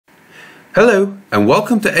Hello and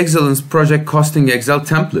welcome to Excellence Project Costing Excel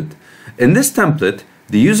template. In this template,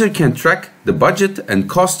 the user can track the budget and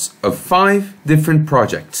costs of 5 different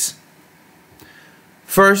projects.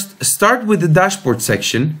 First, start with the dashboard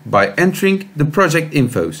section by entering the project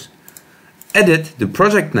infos. Edit the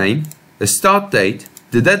project name, the start date,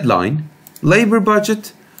 the deadline, labor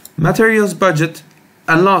budget, materials budget,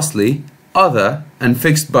 and lastly, other and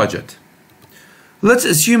fixed budget. Let's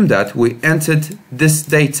assume that we entered this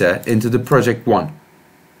data into the project 1.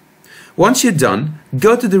 Once you're done,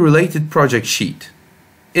 go to the related project sheet.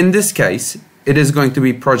 In this case, it is going to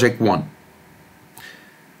be project 1.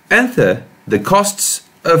 Enter the costs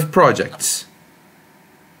of projects.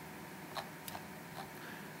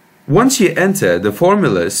 Once you enter, the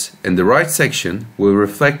formulas in the right section will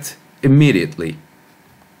reflect immediately.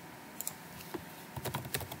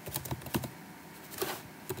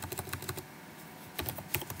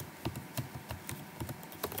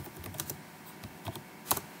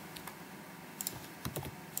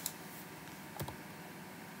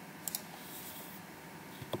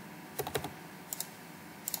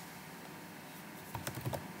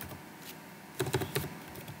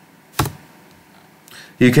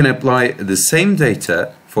 You can apply the same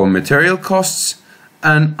data for material costs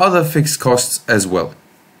and other fixed costs as well.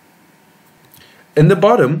 In the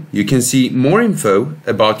bottom, you can see more info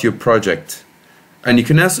about your project, and you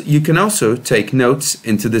can also take notes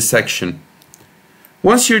into this section.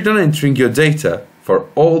 Once you're done entering your data for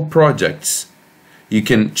all projects, you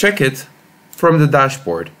can check it from the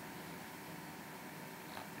dashboard.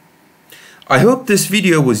 I hope this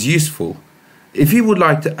video was useful. If you would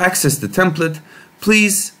like to access the template,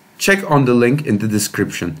 please check on the link in the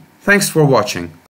description. Thanks for watching.